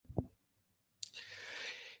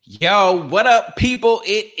Yo, what up, people?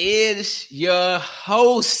 It is your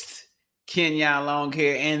host, Kenyon Long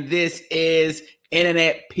here, and this is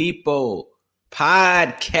Internet People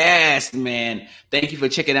Podcast, man. Thank you for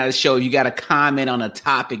checking out the show. You got a comment on a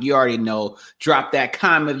topic, you already know. Drop that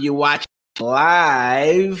comment if you're watching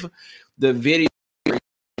live. The video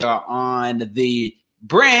are on the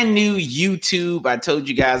brand new YouTube. I told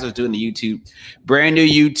you guys I was doing the YouTube. Brand new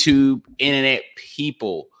YouTube, Internet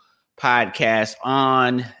People Podcast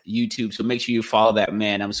on YouTube. So make sure you follow that,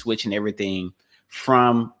 man. I'm switching everything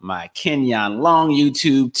from my Kenyon Long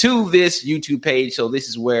YouTube to this YouTube page. So this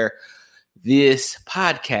is where this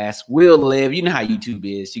podcast will live. You know how YouTube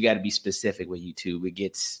is. You got to be specific with YouTube. It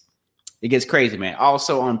gets crazy, man.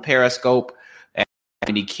 Also on Periscope,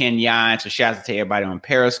 Anthony Kenyon. So shout out to everybody on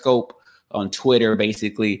Periscope, on Twitter,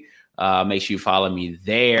 basically. Make sure you follow me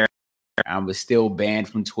there. I was still banned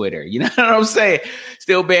from Twitter. You know what I'm saying?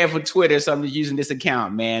 Still banned from Twitter. So I'm just using this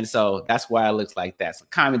account, man. So that's why it looks like that. So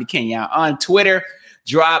Comedy Kenyon on Twitter.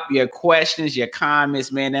 Drop your questions, your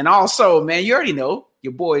comments, man. And also, man, you already know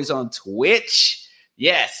your boy's on Twitch.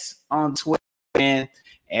 Yes, on Twitch, man,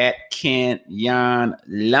 at Kenyon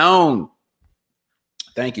Long.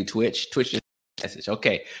 Thank you, Twitch. Twitch is message.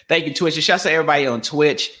 Okay. Thank you, Twitch. Shout out to everybody on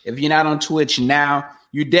Twitch. If you're not on Twitch now,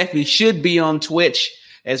 you definitely should be on Twitch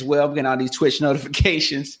as well. I'm getting all these Twitch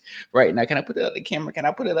notifications right now. Can I put it up to the camera? Can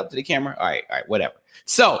I put it up to the camera? All right, whatever.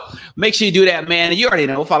 So make sure you do that, man. You already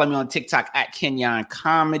know. Follow me on TikTok at Kenyon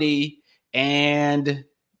Comedy and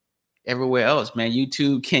everywhere else, man.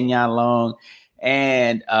 YouTube, Kenyon Long,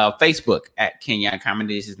 and Facebook at Kenyon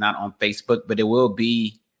Comedy. This is not on Facebook, but it will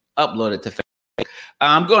be uploaded to Facebook.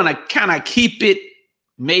 I'm going to kind of keep it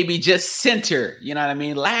maybe just center. You know what I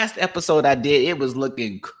mean? Last episode I did, it was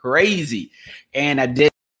looking crazy. And I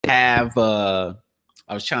did have, I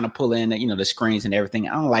was trying to pull in, the screens and everything.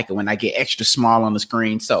 I don't like it when I get extra small on the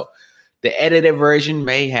screen. So the edited version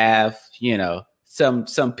may have,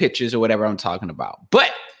 some pictures or whatever I'm talking about.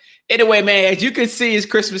 But anyway, man, as you can see, it's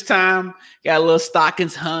Christmas time. Got a little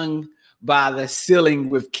stockings hung by the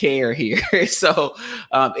ceiling with care here. So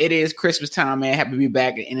it is Christmas time, man. Happy to be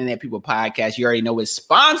back at Internet People Podcast. You already know it's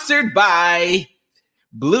sponsored by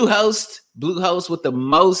Bluehost. Bluehost with the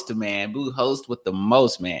most, man. Bluehost with the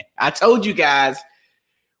most, man. I told you guys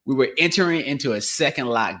we were entering into a second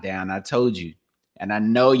lockdown. I told you. And I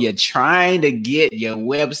know you're trying to get your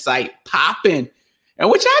website popping. And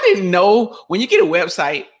which I didn't know. When you get a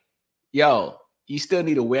website, you still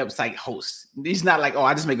need a website host. It's not like,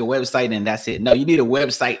 I just make a website and that's it. No, you need a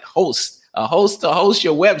website host, a host to host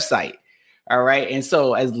your website. All right. And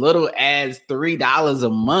so as little as $3 a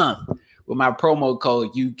month with my promo code,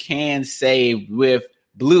 you can save with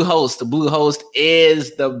Bluehost. The Bluehost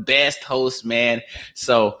is the best host, man.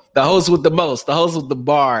 So the host with the most, the host with the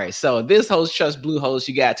bars. So this host trusts Bluehost.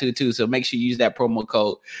 You got to too. So make sure you use that promo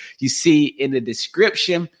code you see in the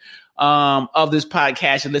description of this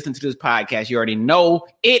podcast. You listen to this podcast, you already know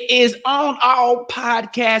it is on all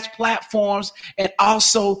podcast platforms and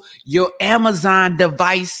also your Amazon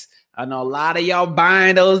device. I know a lot of y'all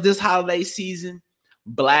buying those this holiday season.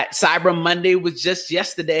 Black Cyber Monday was just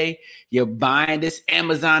yesterday. You're buying this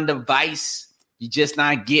Amazon device. You're just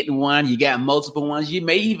not getting one. You got multiple ones. You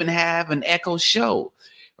may even have an Echo Show,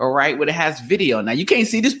 all right, where it has video. Now, you can't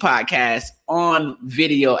see this podcast on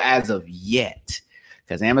video as of yet,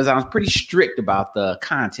 because Amazon's pretty strict about the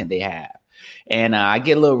content they have. And I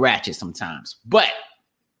get a little ratchet sometimes. But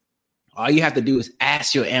all you have to do is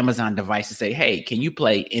ask your Amazon device to say, hey, can you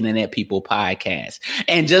play Internet People Podcast?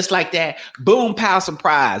 And just like that, boom, pow,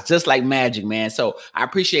 surprise, just like magic, man. So I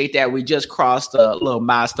appreciate that. We just crossed a little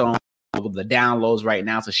milestone of the downloads right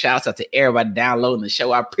now. So shouts out to everybody downloading the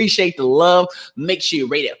show. I appreciate the love. Make sure you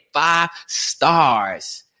rate it 5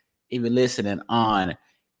 stars if you're listening on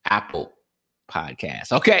Apple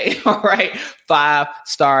Podcast. Okay. All right. 5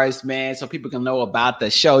 stars, man. So people can know about the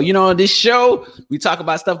show. On this show, we talk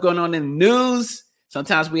about stuff going on in the news.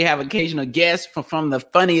 Sometimes we have occasional guests from the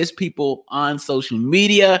funniest people on social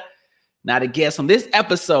media. Not a guest on this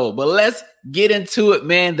episode, but let's get into it,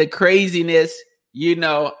 man. The craziness.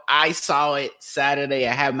 I saw it Saturday.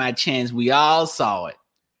 I had my chance. We all saw it.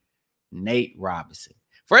 Nate Robinson.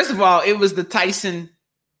 First of all, it was the Tyson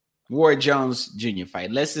Ward Jones Jr.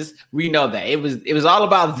 fight. We know that it was all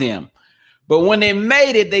about them. But when they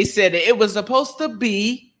made it, they said that it was supposed to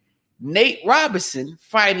be Nate Robinson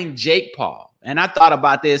fighting Jake Paul. And I thought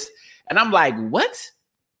about this and I'm like, what?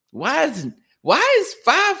 Why is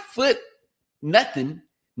 5'0"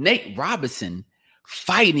 Nate Robinson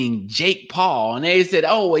fighting Jake Paul? And they said,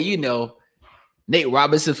 Nate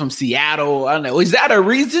Robinson from Seattle. I don't know. Is that a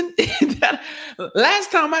reason?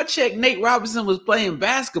 Last time I checked, Nate Robinson was playing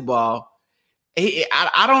basketball.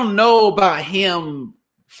 I don't know about him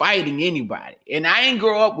fighting anybody. And I ain't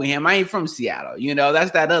grow up with him. I ain't from Seattle.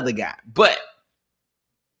 That's that other guy. But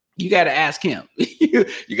you got to ask him. You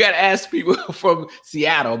got to ask people from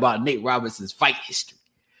Seattle about Nate Robinson's fight history.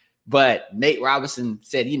 But Nate Robinson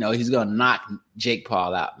said, he's going to knock Jake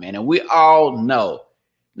Paul out, man. And we all know,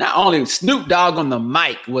 not only Snoop Dogg on the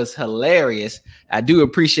mic was hilarious. I do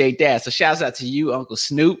appreciate that. So shouts out to you, Uncle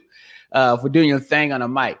Snoop, for doing your thing on the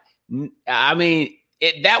mic. I mean,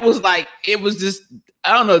 it was just,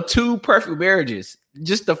 I don't know, two perfect marriages.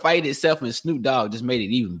 Just the fight itself and Snoop Dogg just made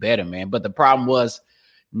it even better, man. But the problem was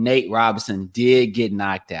Nate Robinson did get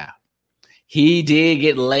knocked out. He did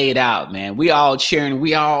get laid out, man. We all cheering.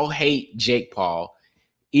 We all hate Jake Paul.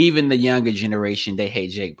 Even the younger generation, they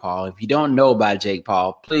hate Jake Paul. If you don't know about Jake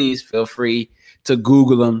Paul, please feel free to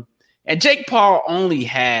Google him. And Jake Paul only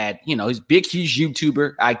had, he's a big, huge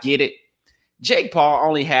YouTuber. I get it. Jake Paul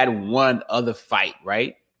only had one other fight,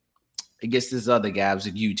 right? Against this other guy who's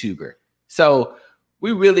a YouTuber. So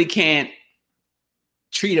we really can't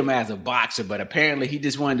treat him as a boxer, but apparently he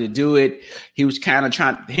just wanted to do it. He was kind of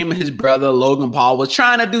him and his brother, Logan Paul, was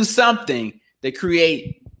trying to do something to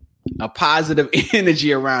create a positive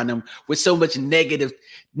energy around them with so much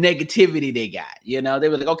negativity they got. They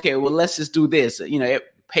were like, okay, well, let's just do this.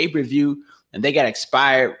 Pay-per-view, and they got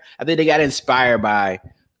expired. I think they got inspired by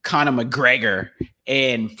Conor McGregor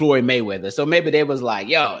and Floyd Mayweather. So maybe they was like,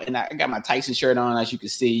 yo, and I got my Tyson shirt on, as you can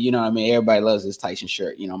see. Everybody loves this Tyson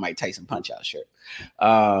shirt, Mike Tyson Punch-Out shirt.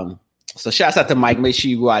 So shouts out to Mike. Make sure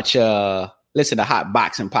you watch, listen to Hot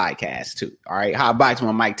Boxing podcast too. All right. Hot Boxing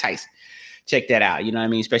with Mike Tyson. Check that out.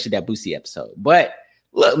 Especially that Boosie episode. But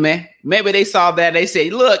look, man, maybe they saw that. They say,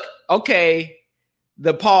 look, okay,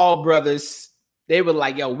 the Paul brothers, they were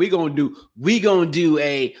like, yo, we gonna do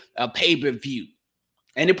a pay-per-view.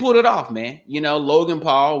 And they pulled it off, man. Logan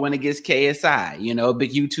Paul went against KSI, a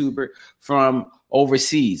big YouTuber from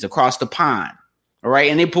overseas, across the pond. All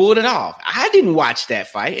right. And they pulled it off. I didn't watch that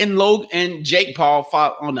fight. And Jake Paul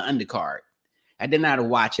fought on the undercard. I did not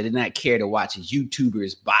watch it. I did not care to watch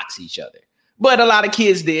YouTubers box each other. But a lot of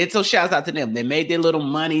kids did. So shouts out to them. They made their little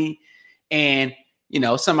money and,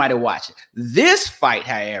 somebody watched it. This fight,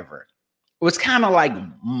 however, was kind of like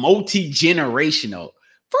multi-generational.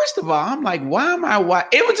 First of all, I'm like, why am I wise?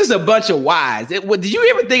 It was just a bunch of whys. Did you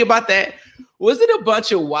ever think about that? Was it a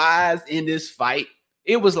bunch of whys in this fight?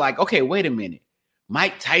 It was like, okay, wait a minute.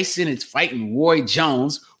 Mike Tyson is fighting Roy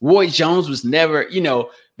Jones. Roy Jones was never,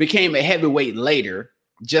 became a heavyweight later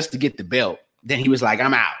just to get the belt. Then he was like,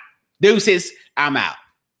 I'm out. Deuces, I'm out.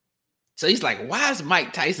 So he's like, why is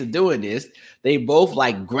Mike Tyson doing this? They both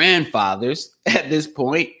like grandfathers at this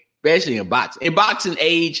point, especially in boxing. In boxing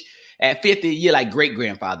age, at 50, you're like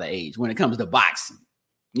great-grandfather age when it comes to boxing.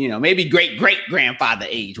 Maybe great-great-grandfather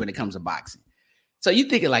age when it comes to boxing. So you're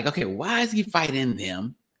thinking like, okay, why is he fighting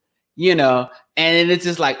them? And it's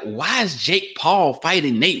just like, why is Jake Paul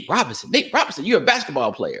fighting Nate Robinson? Nate Robinson, you're a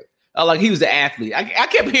basketball player. Like he was an athlete. I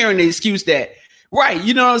kept hearing the excuse that, right,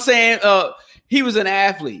 you know what I'm saying? He was an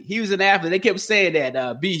athlete. They kept saying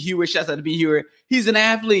that. B. Hewitt, shouts out to B. Hewitt. He's an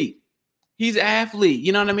athlete. He's an athlete.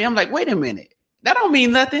 You know what I mean? I'm like, wait a minute. That don't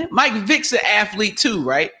mean nothing. Mike Vick's an athlete too,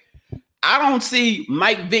 right? I don't see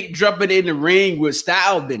Mike Vick jumping in the ring with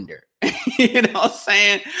Stylebender. You know what I'm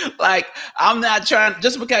saying? Like, I'm not trying,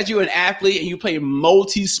 just because you're an athlete and you play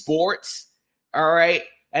multi-sports, all right?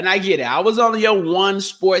 And I get it. I was only a one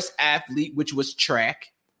sports athlete, which was track.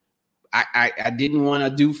 I didn't want to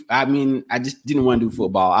do, I just didn't want to do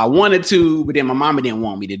football. I wanted to, but then my mama didn't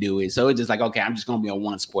want me to do it. So it's just like, okay, I'm just going to be a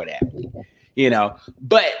one sport athlete,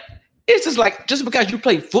 But it's just like, just because you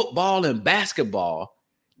play football and basketball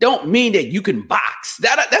don't mean that you can box.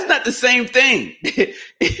 That's not the same thing.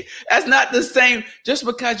 That's not the same. Just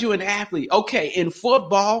because you're an athlete. Okay, in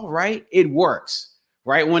football, right, it works,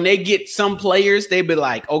 right? When they get some players, they be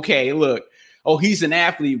like, okay, look, oh, he's an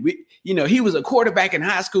athlete. He was a quarterback in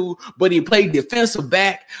high school, but he played defensive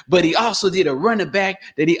back, but he also did a running back,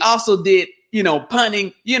 that he also did,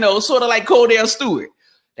 punting, sort of like Cordell Stewart.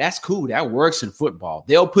 That's cool. That works in football.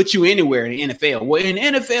 They'll put you anywhere in the NFL. Well, in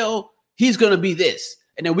the NFL, he's going to be this.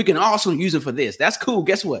 And then we can also use it for this. That's cool.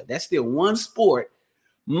 Guess what? That's still one sport.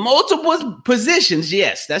 Multiple positions.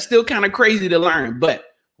 Yes, that's still kind of crazy to learn, but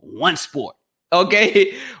one sport.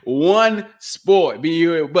 Okay, one sport.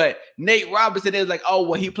 But Nate Robinson is like, oh,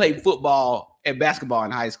 well, he played football and basketball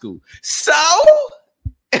in high school. So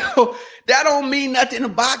that don't mean nothing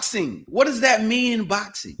in boxing. What does that mean in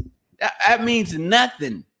boxing? That means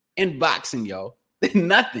nothing in boxing, yo.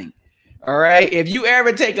 Nothing. All right. If you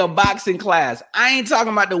ever take a boxing class, I ain't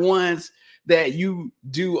talking about the ones that you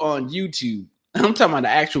do on YouTube. I'm talking about the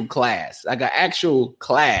actual class, like an actual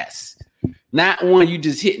class, not one you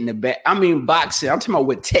just hitting the back. I mean, boxing. I'm talking about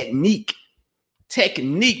with technique,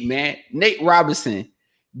 man. Nate Robinson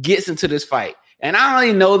gets into this fight. And I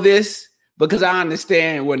only know this because I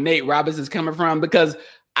understand where Nate Robinson's coming from, because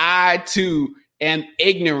I too am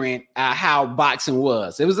ignorant how boxing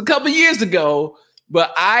was. It was a couple years ago,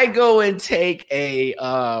 but I go and take it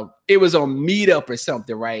was on Meetup or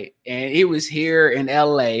something, right? And it was here in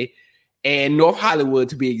LA and North Hollywood,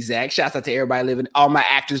 to be exact. Shouts out to everybody all my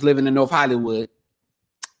actors living in North Hollywood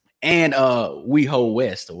and WeHo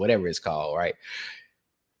West or whatever it's called, right?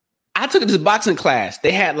 I took this boxing class.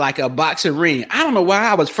 They had like a boxing ring. I don't know why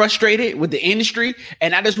I was frustrated with the industry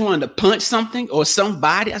and I just wanted to punch something or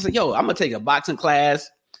somebody. I said, yo, I'm going to take a boxing class,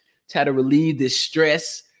 try to relieve this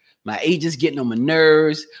stress. My agent's getting on my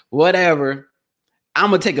nerves, whatever.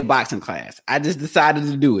 I'm going to take a boxing class. I just decided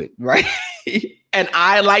to do it, right? And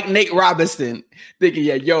I, like Nate Robinson, thinking,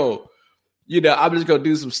 I'm just going to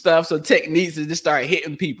do some stuff, some techniques, and just start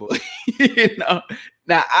hitting people,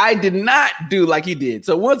 Now, I did not do like he did.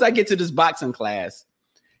 So once I get to this boxing class,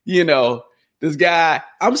 this guy,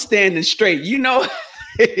 I'm standing straight. You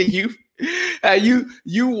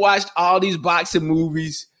watched all these boxing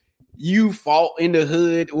movies. You fought in the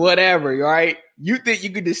hood, whatever, right? You think you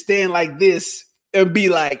could just stand like this and be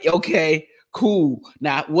like, okay, cool.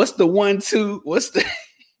 Now, what's the 1-2? What's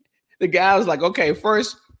the guy was like, okay,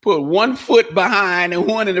 first put 1 foot behind and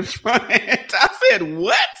 1 in the front. I said,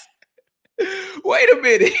 what? Wait a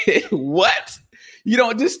minute. What? You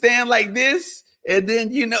don't just stand like this and then,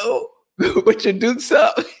 put your dukes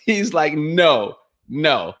up? He's like, no.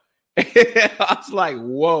 I was like,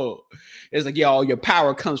 whoa. It's like, all your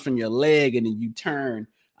power comes from your leg and then you turn.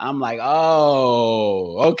 I'm like,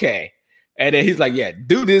 oh, okay. And then he's like, yeah,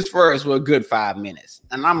 do this first for a good 5 minutes.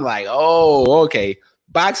 And I'm like, oh, okay.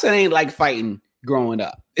 Boxing ain't like fighting growing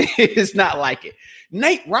up. It's not like it.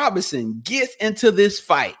 Nate Robinson gets into this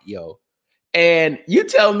fight, yo. And you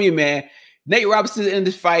tell me, man, Nate Robinson in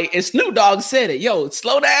this fight, and Snoop Dogg said it. Yo,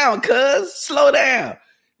 slow down, cuz. Slow down.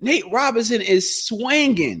 Nate Robinson is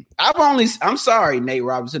swinging. I'm sorry, Nate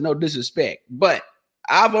Robinson, no disrespect, but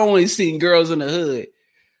I've only seen girls in the hood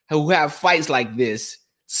who have fights like this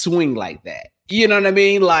swing like that. You know what I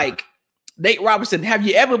mean? Like, Nate Robinson, have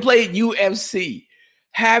you ever played UFC?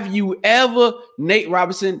 Have you ever, Nate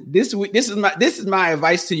Robinson, this is my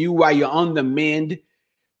advice to you while you're on the mend.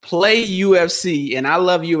 Play UFC, and I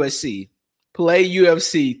love UFC. Play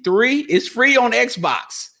UFC 3. It's free on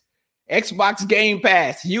Xbox. Xbox Game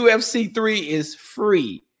Pass. UFC 3 is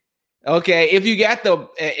free. Okay, if you got the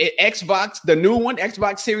Xbox, the new one,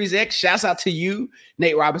 Xbox Series X, shouts out to you,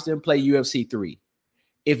 Nate Robinson. Play UFC 3.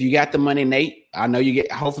 If you got the money, Nate, I know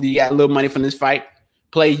hopefully you got a little money from this fight.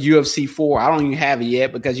 Play UFC 4. I don't even have it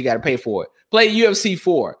yet because you got to pay for it. Play UFC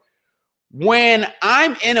 4. When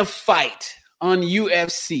I'm in a fight on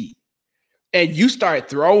UFC and you start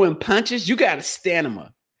throwing punches, you got a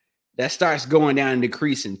stamina that starts going down and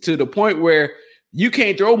decreasing to the point where you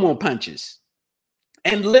can't throw more punches.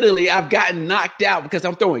 And literally, I've gotten knocked out because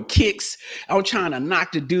I'm throwing kicks. I'm trying to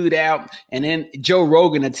knock the dude out. And then Joe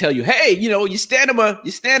Rogan will tell you, hey, your stamina,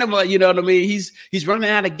 you know what I mean? He's running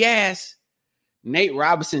out of gas. Nate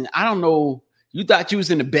Robinson, I don't know, you thought you was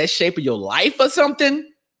in the best shape of your life or something?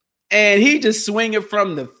 And he just swinging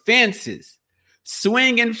from the fences.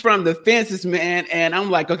 Man. And I'm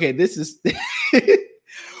like, okay, this is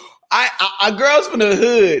I girls from the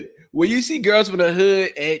hood. When you see girls from the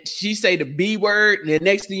hood and she say the B word, and the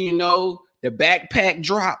next thing you know, the backpack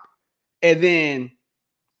drop, and then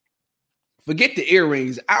forget the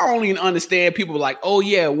earrings. I don't even understand people like, oh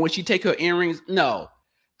yeah, when she take her earrings. No,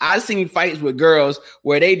 I've seen fights with girls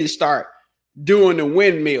where they just start doing the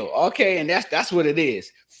windmill. Okay, and that's what it is.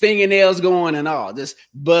 Fingernails going and all. Just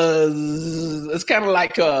buzz. It's kind of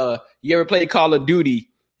like you ever played Call of Duty,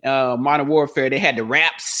 Modern Warfare? They had the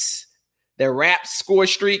raps. Their rap score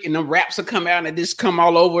streak, and them raps will come out and just come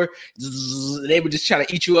all over. They would just try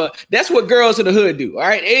to eat you up. That's what girls in the hood do. All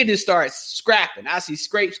right. They just start scrapping. I see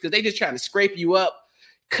scrapes because they just trying to scrape you up,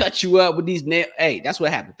 cut you up with these nails. Hey, that's what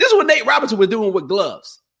happened. This is what Nate Robinson was doing with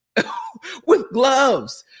gloves. With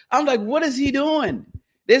gloves. I'm like, what is he doing?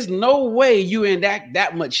 There's no way you in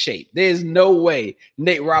that much shape. There's no way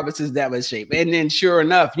Nate Robinson's that much shape. And then sure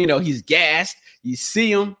enough, he's gassed. You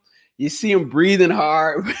see him breathing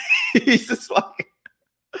hard. He's just like,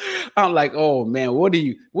 I'm like, oh man, what do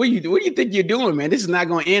you think you're doing, man? This is not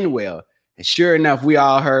going to end well. And sure enough, we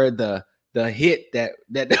all heard the the hit that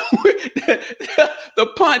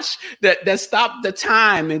the punch that stopped the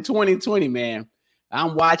time in 2020, man.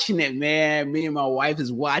 I'm watching it, man. Me and my wife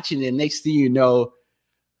is watching it. Next thing you know,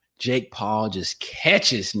 Jake Paul just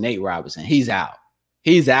catches Nate Robinson. He's out.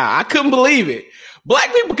 He's out. I couldn't believe it.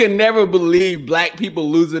 Black people can never believe black people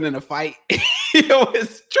losing in a fight.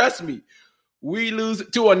 Trust me, we lose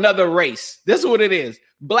to another race. This is what it is.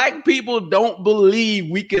 Black people don't believe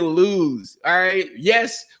we can lose. All right.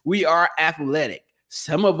 Yes, we are athletic.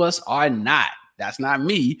 Some of us are not. That's not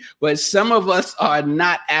me, but some of us are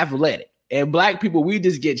not athletic. And black people, we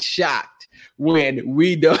just get shocked when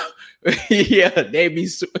we don't. Yeah,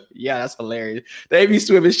 that's hilarious. They be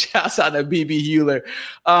swimming. Shouts out to BB Hewler.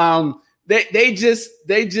 We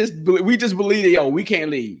just believe that, yo, we can't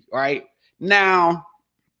leave. Right now,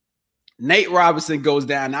 Nate Robinson goes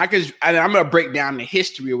down. I'm going to break down the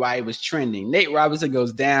history of why it was trending. Nate Robinson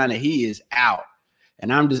goes down and he is out.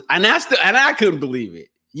 And I couldn't believe it.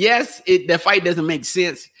 Yes, the fight doesn't make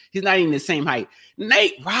sense. He's not even the same height.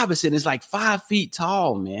 Nate Robinson is like 5 feet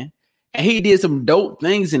tall, man. And he did some dope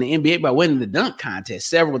things in the NBA by winning the dunk contest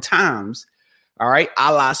several times. All right.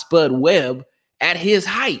 A la Spud Webb at his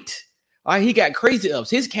height. All right. He got crazy ups.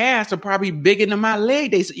 His calves are probably bigger than my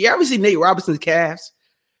leg. You ever see Nate Robinson's calves?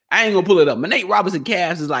 I ain't going to pull it up. But Nate Robinson's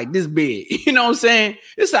calves is like this big. You know what I'm saying?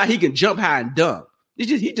 This is how he can jump high and dunk.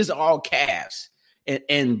 He just all calves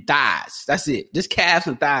and thighs. That's it. Just calves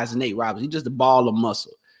and thighs of Nate Robinson. He's just a ball of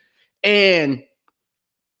muscle. And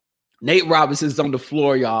Nate Robinson's on the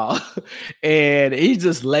floor, y'all. And he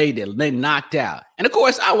just laid there. They knocked out. And of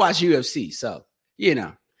course, I watch UFC. So,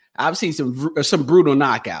 I've seen some brutal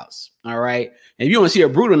knockouts. All right. And if you want to see a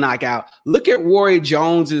brutal knockout, look at Roy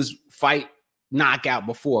Jones's fight knockout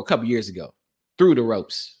before a couple years ago. Through the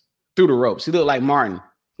ropes. He looked like Martin.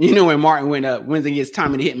 You know when Martin wins against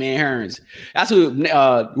Tommy the Hitman Hearns. That's who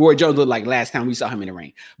Roy Jones looked like last time we saw him in the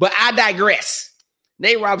ring. But I digress.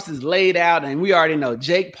 Nate Robinson's laid out, and we already know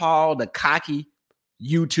Jake Paul, the cocky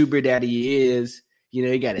YouTuber that he is.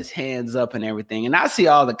 He got his hands up and everything. And I see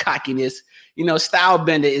all the cockiness.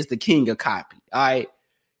 Stylebender is the king of copy. All right.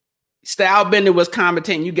 Stylebender was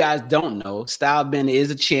commentating. You guys don't know. Stylebender is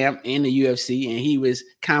a champ in the UFC, and he was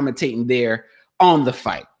commentating there on the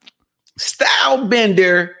fight.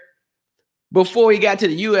 Stylebender, before he got to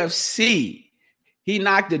the UFC, he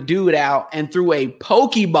knocked a dude out and threw a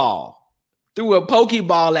pokeball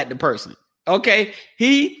at the person. Okay.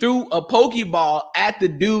 He threw a pokeball at the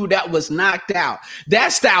dude that was knocked out.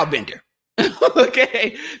 That's Stylebender.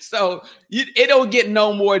 Okay. So it don't get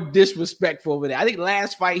no more disrespectful over there. I think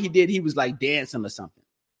last fight he was like dancing or something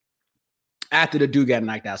after the dude got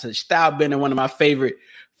knocked out. So Stylebender, one of my favorite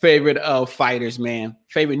fighters, man.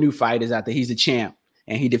 Favorite new fighters out there. He's a champ.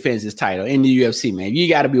 And he defends his title in the UFC, man. You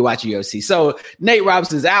got to be watching UFC. So Nate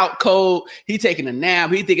Robinson's out cold. He taking a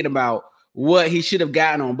nap. He thinking about what he should have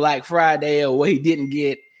gotten on Black Friday or what he didn't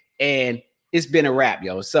get. And it's been a wrap,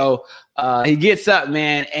 yo. So he gets up,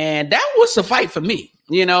 man. And that was the fight for me.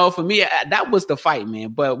 For me, that was the fight, man.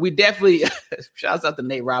 But we definitely, shouts out to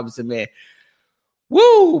Nate Robinson, man.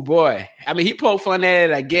 Woo, boy. I mean, he poked fun at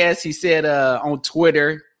it, I guess. He said on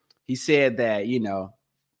Twitter, he said that,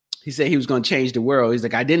 he said he was going to change the world. He's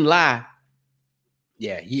like, I didn't lie.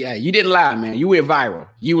 Yeah, you didn't lie, man. You went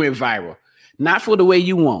viral. Not for the way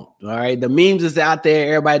you want. All right. The memes is out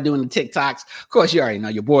there. Everybody doing the TikToks. Of course, you already know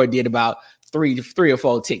your boy did about three or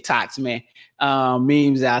four TikToks, man.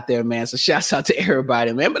 Memes out there, man. So shouts out to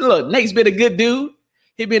everybody, man. But look, Nate's been a good dude.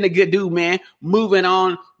 He been a good dude, man. Moving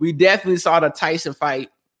on. We definitely saw the Tyson fight.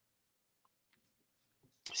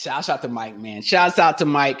 Shouts out to Mike, man. Shouts out to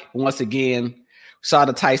Mike once again. Saw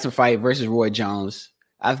the Tyson fight versus Roy Jones.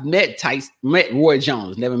 I've met Roy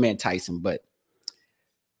Jones, never met Tyson, but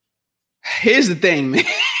here's the thing, man.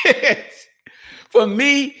 For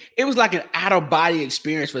me, it was like an out-of-body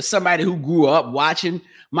experience for somebody who grew up watching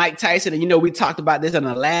Mike Tyson. And, we talked about this in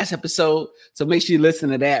the last episode. So make sure you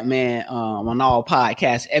listen to that, man, on all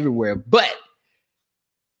podcasts everywhere. But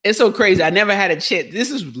it's so crazy. I never had a chance.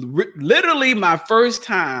 This is literally my first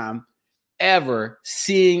time ever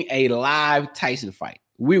seeing a live Tyson fight.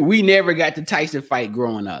 We never got the Tyson fight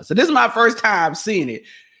growing up. So this is my first time seeing it.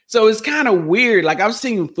 So it's kind of weird. Like I've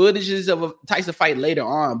seen footages of a Tyson fight later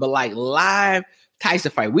on, but like live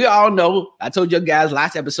Tyson fight. We all know, I told you guys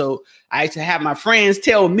last episode, I used to have my friends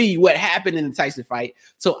tell me what happened in the Tyson fight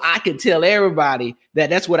so I could tell everybody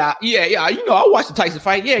that's what I watched the Tyson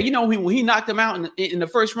fight. Yeah, when he knocked him out in the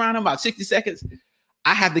first round in about 60 seconds,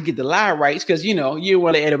 I have to get the lie rights because, you want to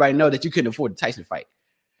let everybody know that you couldn't afford the Tyson fight.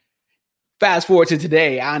 Fast forward to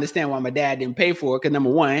today, I understand why my dad didn't pay for it because number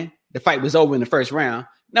one, the fight was over in the first round.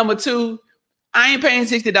 Number two, I ain't paying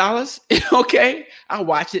 $60. Okay, I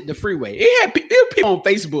watched it the freeway. It had people on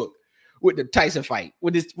Facebook with the Tyson fight,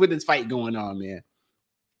 with this fight going on, man.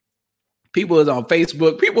 People was on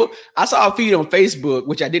Facebook. I saw a feed on Facebook,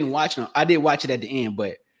 which I didn't watch. I did watch it at the end,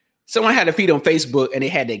 but someone had a feed on Facebook and they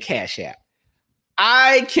had their Cash App.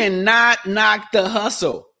 I cannot knock the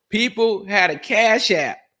hustle. People had a Cash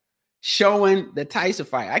App showing the Tyson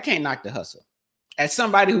fight. I can't knock the hustle. As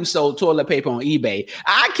somebody who sold toilet paper on eBay,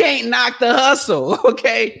 I can't knock the hustle,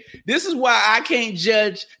 okay? This is why I can't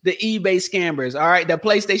judge the eBay scammers, all right? The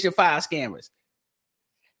PlayStation 5 scammers.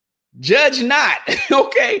 Judge not,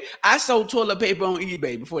 okay? I sold toilet paper on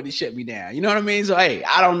eBay before they shut me down. You know what I mean? So, hey,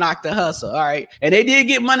 I don't knock the hustle, all right? And they did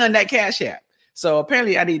get money on that Cash App. So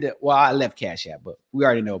apparently I need to, well, I left Cash App, but we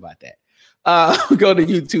already know about that. Go to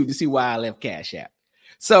YouTube to see why I left Cash App.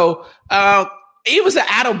 So it was an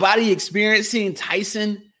out-of-body experience seeing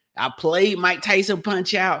Tyson. I played Mike Tyson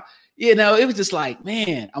Punch Out. You know, it was just like,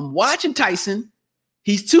 man, I'm watching Tyson.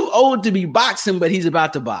 He's too old to be boxing, but he's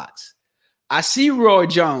about to box. I see Roy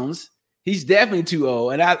Jones. He's definitely too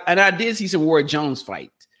old. And I did see some Roy Jones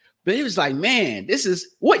fight. But it was like, man,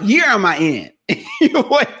 what year am I in?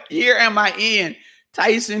 What year am I in?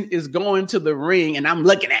 Tyson is going to the ring and I'm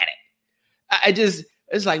looking at it.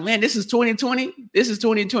 It's like, man, this is 2020. This is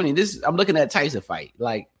 2020. I'm looking at a Tyson fight.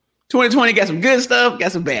 Like 2020 got some good stuff,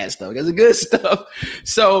 got some bad stuff, got some good stuff.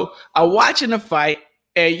 So I'm watching the fight.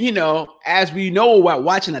 And, you know, as we know about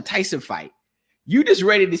watching a Tyson fight, you just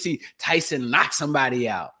ready to see Tyson knock somebody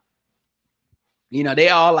out. You know, they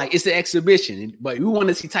all like, it's an exhibition, but we want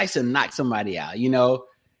to see Tyson knock somebody out, you know.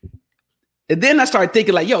 And then I started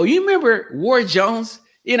thinking like, yo, you remember Roy Jones?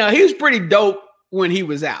 You know, he was pretty dope when he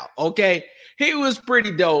was out, okay? He was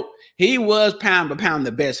pretty dope. He was pound for pound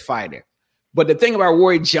the best fighter. But the thing about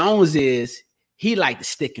Roy Jones is he liked to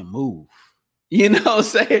stick and move. You know what I'm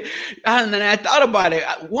saying? And then I thought about it.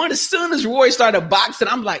 As soon as Roy started boxing,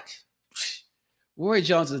 I'm like, Roy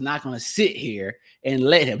Jones is not going to sit here and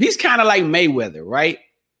let him. He's kind of like Mayweather, right?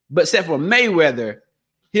 But except for Mayweather,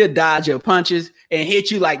 he'll dodge your punches and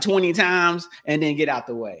hit you like 20 times and then get out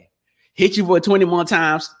the way. Hit you for 20 more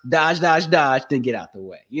times, dodge, then get out the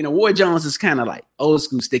way. You know, Roy Jones is kind of like old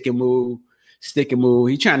school stick and move.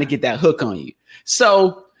 He's trying to get that hook on you.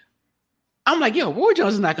 So I'm like, yo, Roy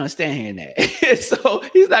Jones is not going to stand here in that. So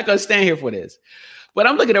he's not going to stand here for this. But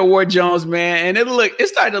I'm looking at Roy Jones, man, and it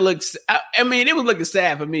started to look, I mean, it was looking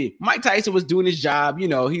sad for me. Mike Tyson was doing his job. You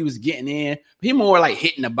know, he was getting in. He more like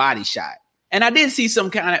hitting a body shot. And I did see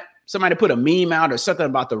somebody put a meme out or something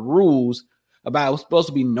about the rules about it was supposed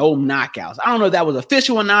to be no knockouts. I don't know if that was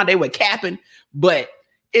official or not. They were capping, but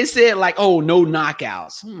it said like, oh, no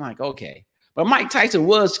knockouts. I'm like, okay. But Mike Tyson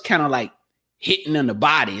was kind of like hitting in the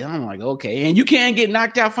body. I'm like, okay. And you can't get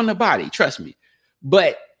knocked out from the body. Trust me.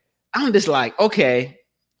 But I'm just like, okay,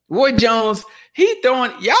 Roy Jones, he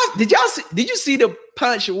throwing did you see the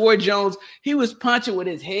punch Roy Jones? He was punching with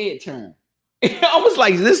his head turned. I was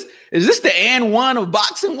like, is this the and one of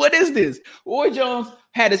boxing? What is this? Roy Jones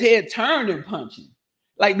had his head turned and punching.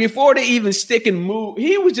 Like before they even stick and move,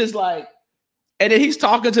 he was just like, and then he's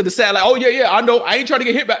talking to the side like, oh yeah, I know. I ain't trying to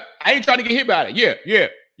get hit by it.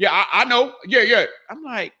 Yeah, I know. Yeah. I'm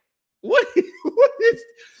like, what is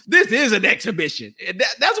this? Is an exhibition.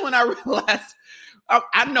 That's when I realized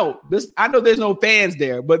I know there's no fans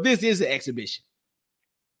there, but this is an exhibition.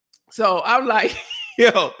 So I'm like,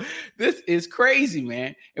 yo, this is crazy,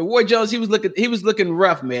 man. And Roy Jones, he was looking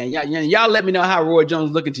rough, man. Y'all let me know how Roy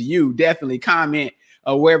Jones looking to you. Definitely comment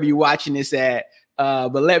wherever you're watching this at.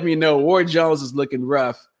 But let me know Roy Jones is looking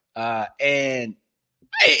rough. And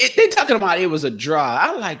they talking about it was a draw.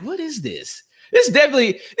 I'm like, what is this? This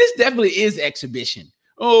definitely is exhibition.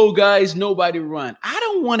 Oh, guys, nobody run. I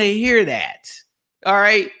don't want to hear that. All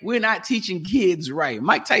right. We're not teaching kids right.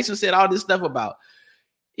 Mike Tyson said all this stuff about,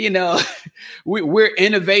 you know, we're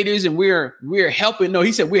innovators and we're helping. No,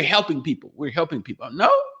 he said we're helping people. We're helping people.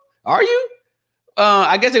 No, are you?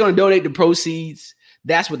 I guess they're going to donate the proceeds.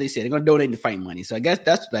 That's what they said. They're going to donate the fight money. So I guess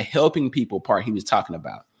that's the helping people part he was talking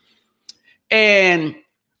about. And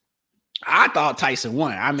I thought Tyson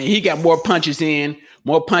won. I mean, he got more punches in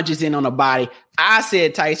on the body. I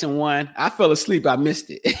said Tyson won. I fell asleep. I missed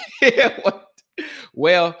it.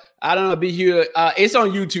 Well, I don't know. Be here. It's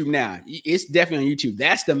on YouTube now. It's definitely on YouTube.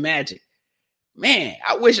 That's the magic. Man,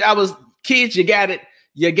 I wish I was kids. You got it.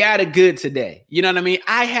 You got it good today. You know what I mean?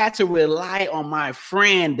 I had to rely on my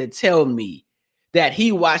friend to tell me that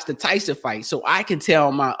he watched the Tyson fight so I can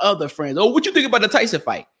tell my other friends, oh, what you think about the Tyson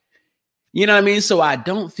fight? You know what I mean? So I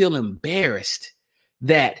don't feel embarrassed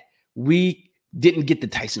that we didn't get the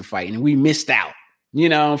Tyson fight and we missed out, you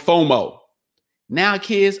know, FOMO. Now,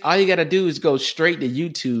 kids, all you got to do is go straight to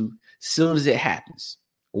YouTube as soon as it happens.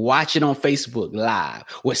 Watch it on Facebook Live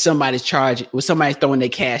where somebody's throwing their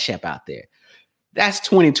Cash App out there. That's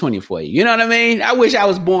 2020 for you. You know what I mean? I wish I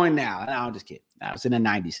was born now. No, I'm just kidding. I was in the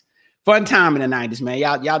 90s. Fun time in the 90s, man.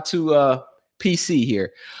 Y'all too PC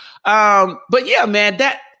here. But yeah, man,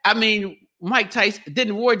 Mike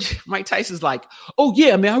Tyson's like, oh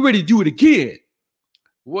yeah, man, I'm ready to do it again.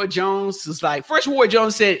 Roy Jones is like, first Roy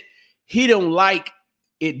Jones said he don't like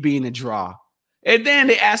it being a draw. And then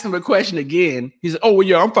they asked him a question again. He said, oh, well,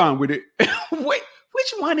 yeah, I'm fine with it. Wait,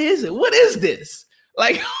 which one is it? What is this?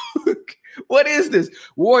 Like, what is this?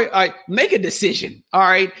 Roy, all right, make a decision. All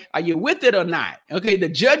right. Are you with it or not? Okay. The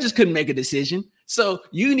judges couldn't make a decision. So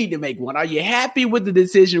you need to make one. Are you happy with the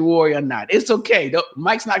decision, Roy, or not? It's okay.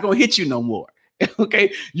 Mike's not going to hit you no more.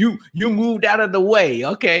 Okay. You moved out of the way.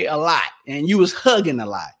 Okay. A lot. And you was hugging a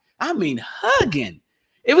lot. I mean, hugging.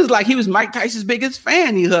 It was like he was Mike Tyson's biggest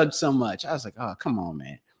fan. He hugged so much. I was like, oh, come on,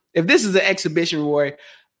 man. If this is an exhibition, Roy,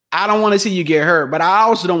 I don't want to see you get hurt, but I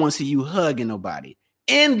also don't want to see you hugging nobody.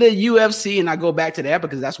 In the UFC, and I go back to that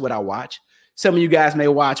because that's what I watch. Some of you guys may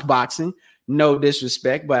watch boxing. No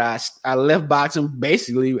disrespect, but I left boxing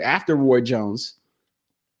basically after Roy Jones.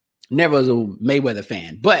 Never was a Mayweather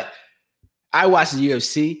fan, but I watch the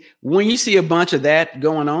UFC. When you see a bunch of that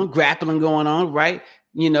going on, grappling going on, right?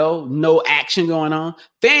 You know, no action going on.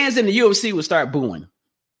 Fans in the UFC will start booing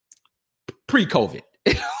pre-COVID.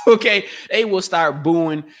 Okay. They will start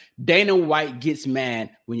booing. Dana White gets mad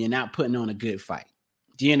when you're not putting on a good fight.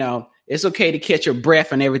 You know, it's okay to catch your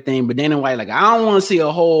breath and everything, but Dana White, like, I don't want to see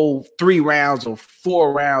a whole 3 rounds or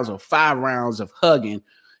 4 rounds or 5 rounds of hugging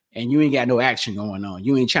and you ain't got no action going on.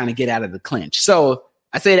 You ain't trying to get out of the clinch. So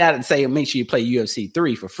I say that and say, make sure you play UFC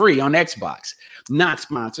 3 for free on Xbox. Not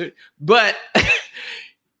sponsored, but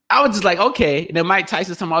I was just like, okay. And then Mike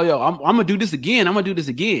Tyson's talking about, yo, I'm going to do this again. I'm going to do this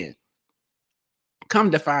again.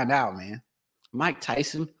 Come to find out, man, Mike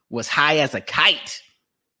Tyson was high as a kite.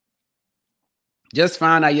 Just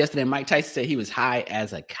found out yesterday, Mike Tyson said he was high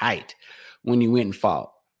as a kite when he went and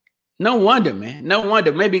fought. No wonder, man. No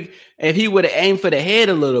wonder. Maybe if he would have aimed for the head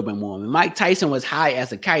a little bit more. Mike Tyson was high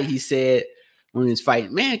as a kite, he said when he was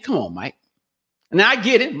fighting. Man, come on, Mike. Now, I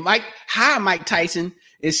get it. High Mike Tyson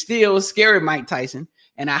is still scary Mike Tyson.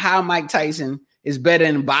 And a high Mike Tyson is better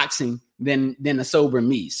in boxing than a sober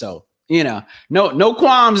me. So, you know, no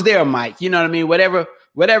qualms there, Mike. You know what I mean?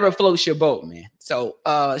 Whatever floats your boat, man. So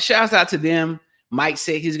shouts out to them. Mike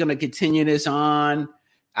said he's going to continue this on.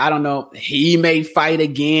 I don't know. He may fight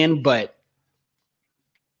again, but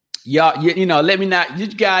y'all, you know, let me know.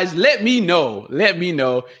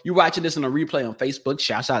 You're watching this on a replay on Facebook.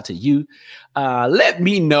 Shouts out to you. Let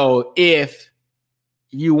me know if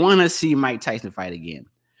you want to see Mike Tyson fight again.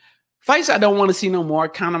 Fights I don't want to see no more.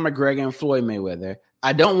 Conor McGregor and Floyd Mayweather.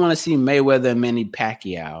 I don't want to see Mayweather and Manny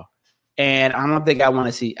Pacquiao. And I don't think I want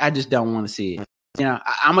to see. I just don't want to see it. You know,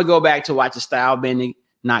 I'm going to go back to watch the style bending,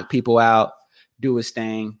 knock people out, do his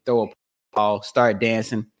thing, throw a ball, start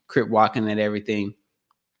dancing, crip walking and everything.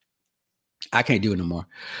 I can't do it no more.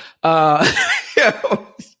 I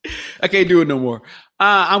can't do it no more.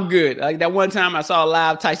 I'm good. Like that one time I saw a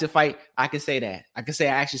live Tyson fight, I can say that. I can say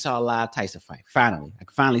I actually saw a live Tyson fight. Finally. I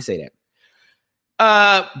can finally say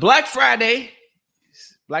that. Black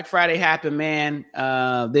Friday happened, man.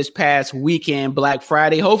 This past weekend, Black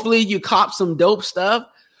Friday. Hopefully you cop some dope stuff,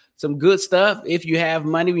 some good stuff. If you have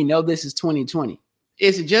money, we know this is 2020.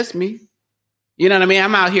 Is it just me? You know what I mean?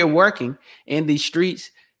 I'm out here working in these streets.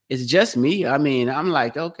 It's just me. I mean, I'm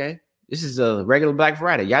like, okay, this is a regular Black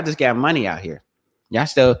Friday. Y'all just got money out here. Y'all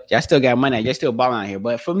still got money. Y'all still balling out here.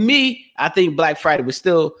 But for me, I think Black Friday was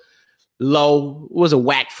still low. It was a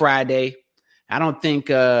whack Friday. I don't think,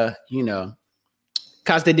 because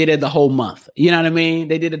they did it the whole month. You know what I mean?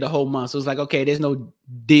 They did it the whole month. So it's like, okay, there's no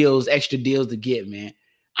deals, extra deals to get, man.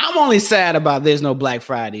 I'm only sad about there's no Black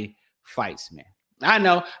Friday fights, man. I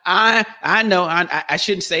know. I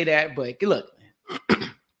shouldn't say that, but look,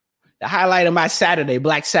 the highlight of my Saturday,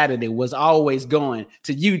 Black Saturday, was always going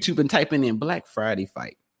to YouTube and typing in Black Friday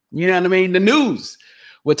fight. You know what I mean? The news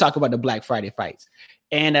will talk about the Black Friday fights.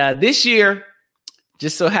 And this year,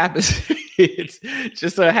 just so happens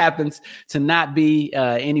to not be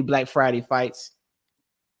any Black Friday fights,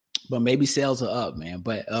 but maybe sales are up, man.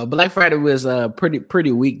 But Black Friday was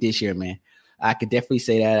pretty weak this year, man. I could definitely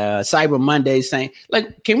say that. Cyber Monday, saying,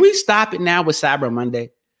 like, can we stop it now with Cyber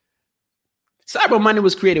Monday? Cyber Monday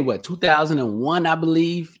was created, 2001, I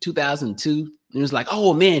believe, 2002. It was like,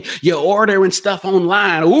 oh, man, you're ordering stuff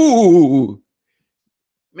online. Ooh.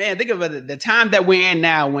 Man, think of it, the time that we're in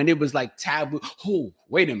now when it was like taboo. Oh,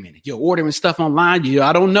 wait a minute. You're ordering stuff online.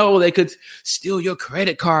 I don't know. They could steal your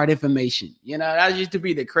credit card information. That used to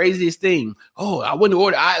be the craziest thing. Oh, I wouldn't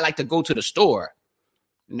order. I like to go to the store.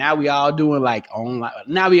 Now we all doing like online.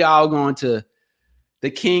 Now we all going to the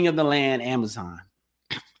king of the land, Amazon.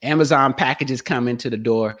 Amazon packages come into the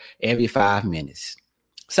door every 5 minutes.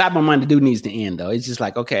 Cyber Monday needs to end, though. It's just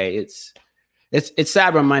like, okay, it's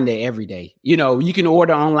Cyber Monday every day. You can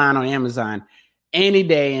order online on Amazon any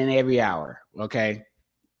day and every hour. Okay.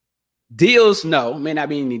 Deals, no, may not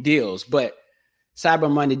be any deals, but Cyber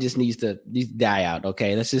Monday just needs to die out.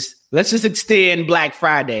 Okay. Let's just extend Black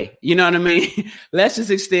Friday. You know what I mean? Let's just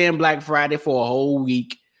extend Black Friday for a whole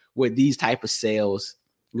week with these type of sales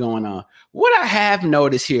going on. What I have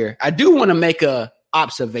noticed here, I do want to make a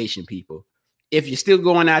observation, people. If you're still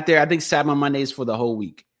going out there, I think Cyber Monday is for the whole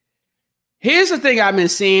week. Here's the thing I've been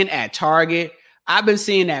seeing at Target. I've been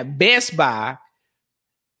seeing at Best Buy,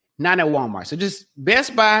 not at Walmart. So just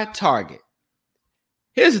Best Buy, Target.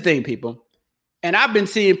 Here's the thing, people. And I've been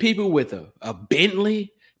seeing people with a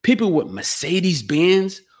Bentley, people with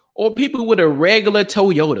Mercedes-Benz, or people with a regular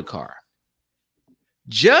Toyota car.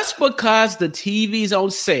 Just because the TV's on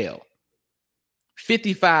sale,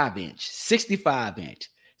 55-inch, 65-inch,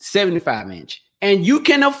 75-inch, and you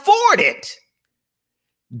can afford it,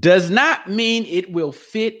 does not mean it will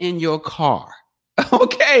fit in your car.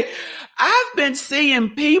 Okay. I've been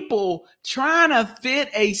seeing people trying to fit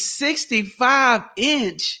a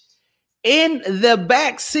 65-inch in the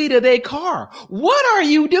back seat of their car. What are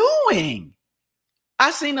you doing?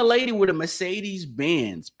 I seen a lady with a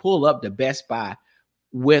Mercedes-Benz pull up to Best Buy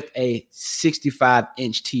with a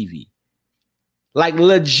 65-inch TV. Like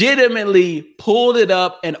legitimately pulled it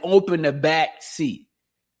up and opened the back seat.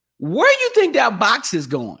 Where do you think that box is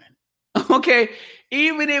going? Okay.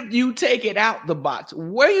 Even if you take it out the box,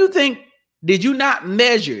 where you think, did you not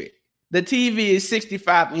measure it? The TV is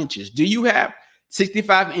 65 inches. Do you have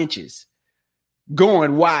 65 inches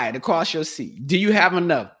going wide across your seat? Do you have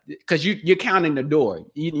enough? Because you're counting the door.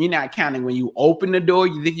 You're not counting when you open the door.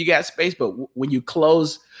 You think you got space, but when you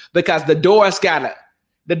close, because the door,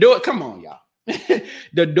 come on, y'all.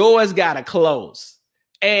 The door's got to close.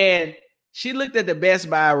 And she looked at the Best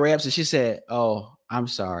Buy reps and she said, "Oh, I'm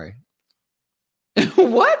sorry."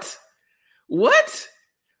 What?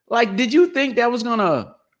 Like, did you think that was going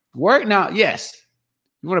to work? Now, yes.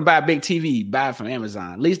 You want to buy a big TV, buy it from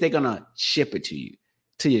Amazon. At least they're going to ship it to you,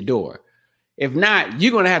 to your door. If not,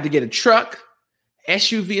 you're going to have to get a truck,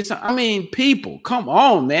 SUV or something. I mean, people, come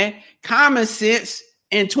on, man. Common sense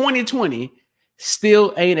in 2020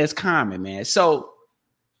 still ain't as common, man. So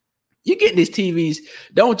you get these TVs,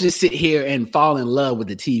 don't just sit here and fall in love with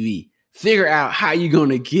the TV. Figure out how you're going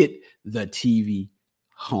to get the TV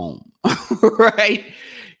home, right?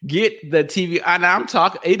 Get the TV. And I'm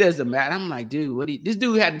talking, it doesn't matter. I'm like, dude, this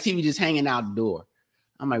dude had the TV just hanging out the door.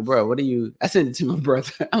 I'm like, bro, I sent it to my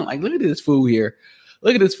brother. I'm like, look at this fool here.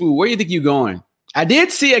 Look at this fool. Where do you think you're going? I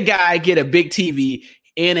did see a guy get a big TV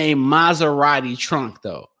in a Maserati trunk,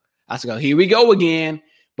 though. I said, oh, here we go again.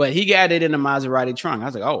 But he got it in a Maserati trunk. I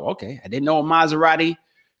was like, oh, okay. I didn't know a Maserati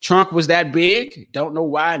trunk was that big. Don't know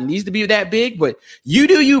why it needs to be that big, but you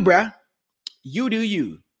do you, bruh. You do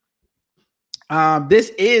you. This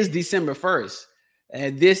is December 1st.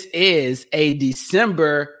 And this is a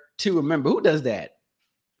December to remember. Who does that?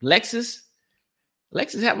 Lexus?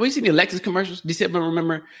 Have we seen the Lexus commercials? December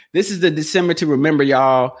remember. This is the December to remember,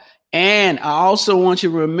 y'all. And I also want you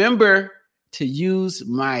to remember to use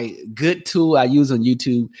my good tool I use on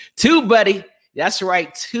YouTube, TubeBuddy. That's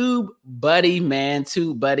right, TubeBuddy, man,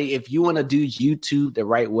 TubeBuddy. If you want to do YouTube the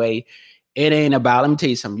right way, it ain't about, let me tell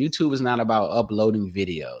you something. YouTube is not about uploading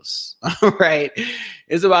videos, all right?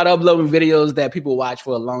 It's about uploading videos that people watch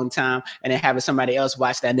for a long time and then having somebody else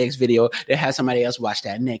watch that next video. They have somebody else watch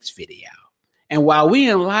that next video. And while we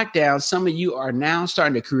in lockdown, some of you are now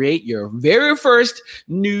starting to create your very first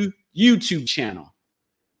new YouTube channel.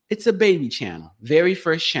 It's a baby channel, very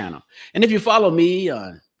first channel. And if you follow me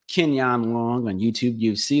on Kenyon Long on YouTube,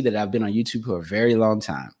 you see that I've been on YouTube for a very long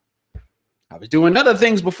time. I was doing other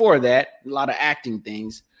things before that, a lot of acting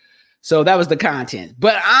things. So that was the content.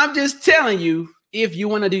 But I'm just telling you, if you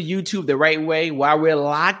want to do YouTube the right way while we're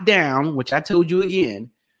locked down, which I told you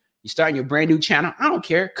again, you start your brand new channel. I don't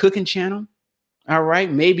care, cooking channel. All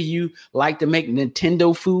right. Maybe you like to make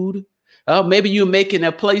Nintendo food. Maybe you're making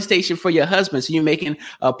a PlayStation for your husband. So you're making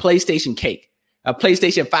a PlayStation cake, a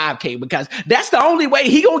PlayStation 5 cake, because that's the only way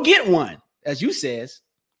he gonna get one, as you says.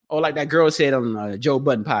 Or like that girl said on Joe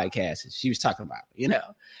Budden podcast, she was talking about,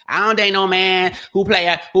 I don't date no man who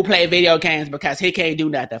play video games because he can't do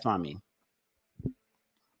nothing for me.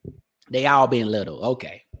 They all been little.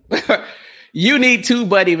 Okay. You need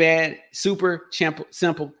TubeBuddy, man. Super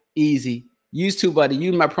simple, easy. Use TubeBuddy.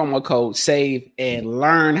 Use my promo code SAVE and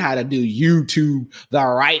learn how to do YouTube the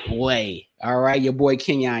right way. All right. Your boy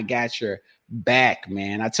Kenyon got your back,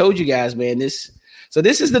 man. I told you guys, man, this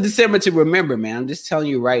is the December to remember, man. I'm just telling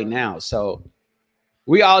you right now. So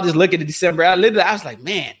we all just look at the December. I was like,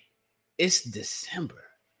 man, it's December.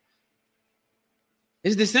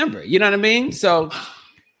 It's December. You know what I mean? So,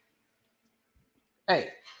 hey,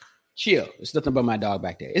 chill. It's nothing but my dog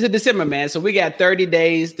back there. It's a December, man. So we got 30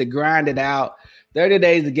 days to grind it out, 30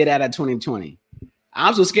 days to get out of 2020.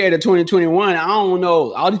 I'm so scared of 2021. I don't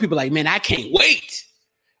know. All these people are like, man, I can't wait.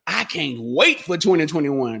 I can't wait for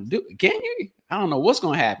 2021. Dude, can you? I don't know what's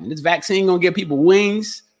going to happen. This vaccine going to give people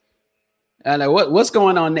wings. Like what's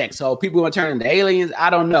going on next? So people going to turn into aliens? I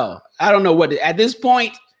don't know. I don't know what at this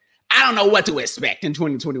point. I don't know what to expect in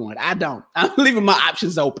 2021. I don't. I'm leaving my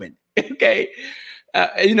options open. Okay.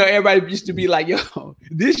 Everybody used to be like, yo,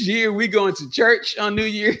 this year we going to church on New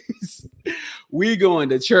Year's. We going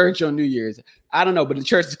to church on New Year's. I don't know, but the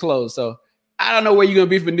church is closed. So I don't know where you're going to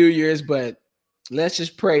be for New Year's, but let's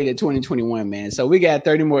just pray to 2021, man. So we got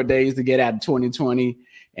 30 more days to get out of 2020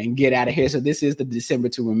 and get out of here. So this is the December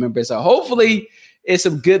to remember. So hopefully it's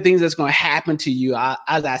some good things that's going to happen to you.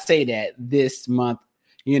 As I say that this month,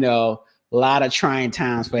 a lot of trying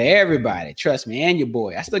times for everybody. Trust me, and your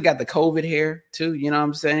boy. I still got the COVID hair too. You know what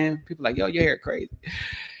I'm saying? People like, yo, your hair crazy.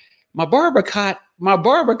 My barber caught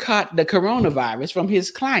the coronavirus from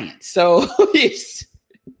his client. So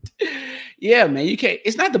yeah, man, you can't.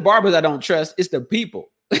 It's not the barbers I don't trust. It's the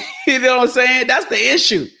people. You know what I'm saying? That's the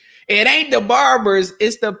issue. It ain't the barbers.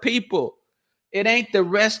 It's the people. It ain't the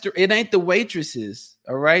restaurant. It ain't the waitresses.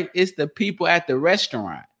 All right. It's the people at the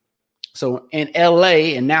restaurant. So in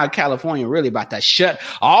LA and now California, really about to shut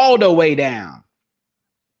all the way down.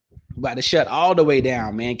 About to shut all the way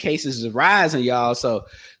down, man. Cases is rising, y'all. So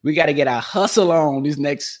we got to get our hustle on these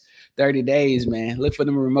next 30 days, man. Look for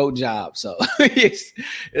them remote jobs. So it's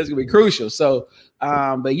going to be crucial. So,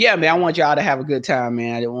 but yeah, man, I want y'all to have a good time,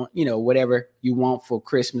 man. I don't want, whatever you want for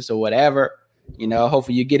Christmas or whatever,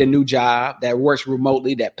 hopefully you get a new job that works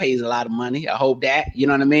remotely, that pays a lot of money. I hope that, you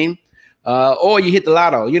know what I mean? Or you hit the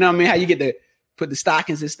lotto, you know what I mean? How you get to put the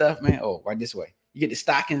stockings and stuff, man. Oh, right this way. You get the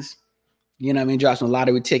stockings, you know what I mean? Drop some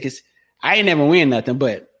lottery tickets. I ain't never win nothing,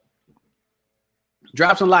 but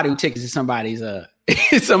drop some lottery tickets to somebody's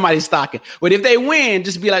somebody's stocking. But if they win,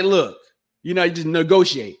 just be like, look, you just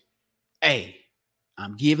negotiate. Hey,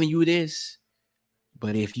 I'm giving you this,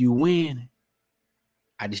 but if you win,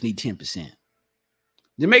 I just need 10%.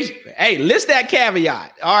 Hey, list that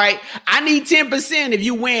caveat. All right. I need 10% if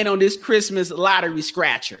you win on this Christmas lottery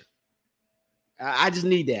scratcher. I just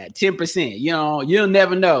need that 10%. You'll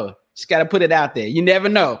never know. Just got to put it out there. You never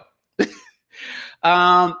know.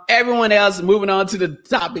 Everyone else, moving on to the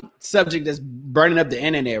subject that's burning up the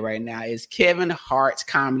internet right now is Kevin Hart's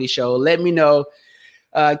comedy show. Let me know.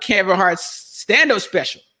 Kevin Hart's stand-up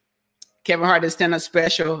special. Kevin Hart is stand-up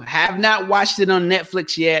special. Have not watched it on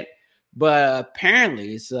Netflix yet, but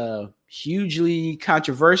apparently it's hugely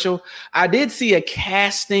controversial. I did see a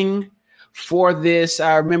casting for this.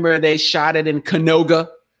 I remember they shot it in Canoga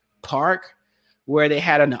Park, where they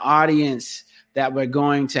had an audience that were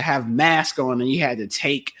going to have masks on, and you had to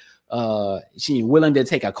take, willing to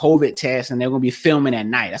take a COVID test, and they're going to be filming at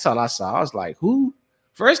night. That's all I saw. I was like, who?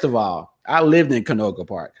 First of all, I lived in Canoga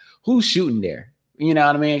Park. Who's shooting there? You know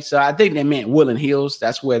what I mean? So I think they meant Woodland Hills.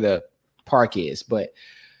 That's where the park is. But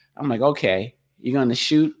I'm like, okay, you're going to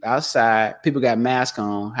shoot outside. People got masks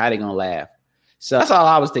on. How they going to laugh? So that's all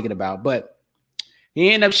I was thinking about. But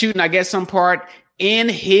he ended up shooting, I guess, some part in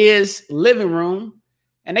his living room.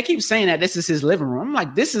 And they keep saying that this is his living room. I'm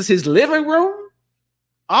like, this is his living room?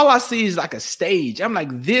 All I see is like a stage. I'm like,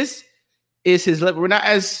 this is his living room. Now,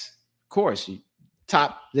 as, of course,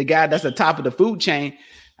 the guy that's the top of the food chain,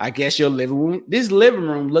 I guess your living room. This living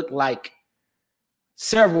room looked like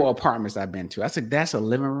several apartments I've been to. I said, that's a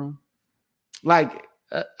living room? Like,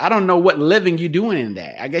 I don't know what living you doing in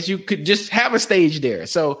that. I guess you could just have a stage there.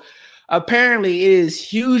 So apparently it is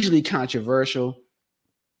hugely controversial.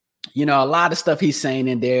 A lot of stuff he's saying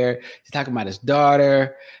in there. He's talking about his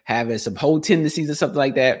daughter having some whole tendencies or something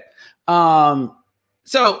like that.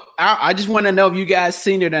 So I just want to know if you guys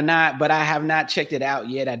seen it or not, but I have not checked it out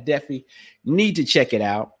yet. I definitely need to check it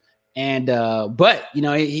out. And, but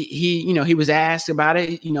he was asked about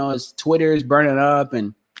it, his Twitter is burning up,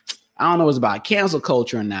 and I don't know if it's about cancel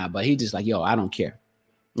culture or not, but he just like, yo, I don't care.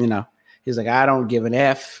 He's like, I don't give an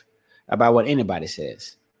F about what anybody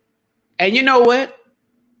says. And you know what?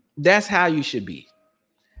 That's how you should be.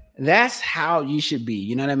 That's how you should be.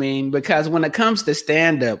 You know what I mean? Because when it comes to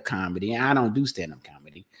stand-up comedy, I don't do stand-up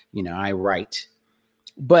comedy. I write.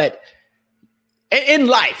 But in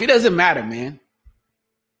life, it doesn't matter, man.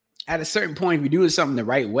 At a certain point, if you do something the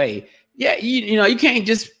right way, you can't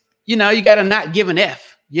just, you got to not give an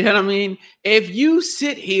F. You know what I mean? If you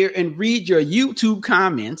sit here and read your YouTube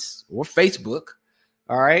comments or Facebook,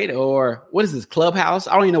 all right, or what is this, Clubhouse?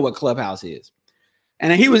 I don't even know what Clubhouse is.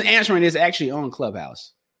 And he was answering this actually on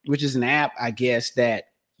Clubhouse, which is an app, I guess, that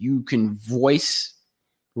you can voice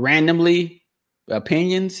randomly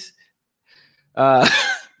opinions. I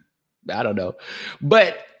don't know.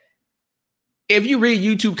 But if you read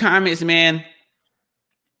YouTube comments, man,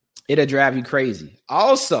 it'll drive you crazy.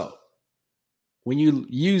 Also, when you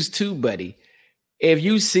use TubeBuddy, if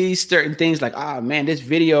you see certain things like, oh, man, this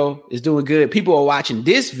video is doing good. People are watching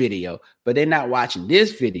this video, but they're not watching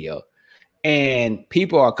this video. And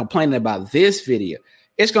people are complaining about this video.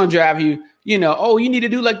 It's going to drive you, oh, you need to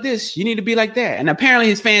do like this. You need to be like that. And apparently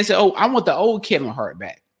his fans said, oh, I want the old Kevin Hart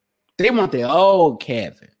back. They want the old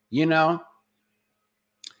Kevin,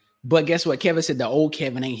 But guess what? Kevin said the old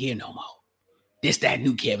Kevin ain't here no more. This, that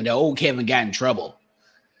new Kevin. The old Kevin got in trouble.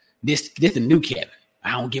 This the new Kevin.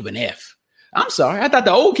 I don't give an F. I'm sorry. I thought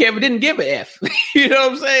the old Kevin didn't give an F. You know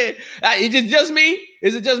what I'm saying? Is it just me?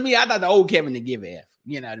 Is it just me? I thought the old Kevin didn't give an F.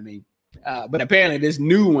 You know what I mean? But apparently this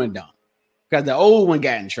new one don't. Because the old one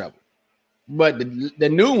got in trouble. But the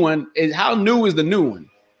new one is, how new is the new one?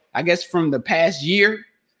 I guess from the past year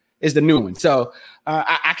is the new one. So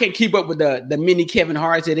I can't keep up with the mini Kevin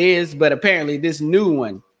Harts it is, but apparently this new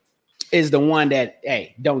one is the one that,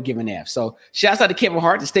 hey, don't give an F. So shouts out to Kevin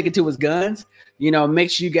Hart to sticking to his guns.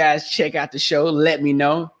 Make sure you guys check out the show. Let me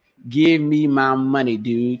know. Give me my money,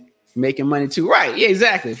 dude. Making money too. Right. Yeah,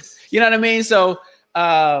 exactly. You know what I mean? So,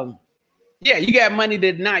 you got money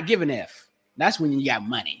to not give an F. That's when you got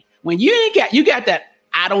money. When you got that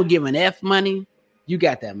I don't give an F money, you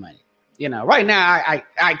got that money. Right now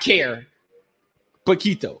I care.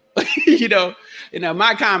 Poquito.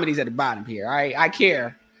 My comedy's at the bottom here. I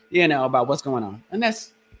care, about what's going on. And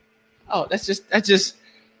that's just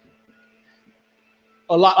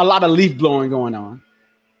a lot of leaf blowing going on.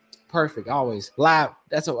 Perfect. Always live.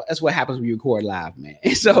 That's what happens when you record live, man.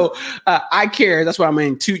 And so I care. That's why I'm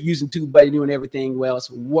using TubeBuddy, doing everything well.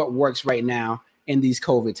 It's what works right now in these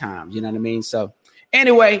COVID times. You know what I mean? So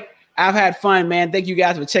anyway, I've had fun, man. Thank you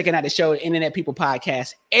guys for checking out the show, Internet People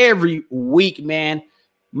Podcast, every week, man.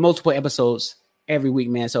 Multiple episodes every week,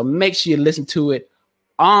 man. So make sure you listen to it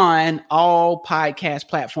on all podcast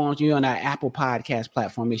platforms. You're on our Apple Podcast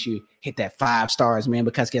platform. Make sure you hit that 5 stars, man,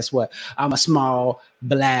 because guess what? I'm a small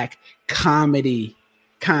Black comedy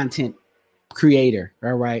content creator.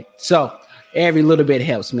 All right. So every little bit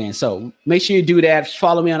helps, man. So make sure you do that.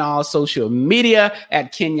 Follow me on all social media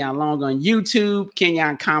at Kenyon Long on YouTube,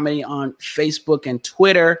 Kenyon Comedy on Facebook and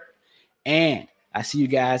Twitter. And I see you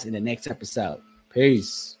guys in the next episode.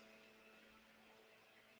 Peace.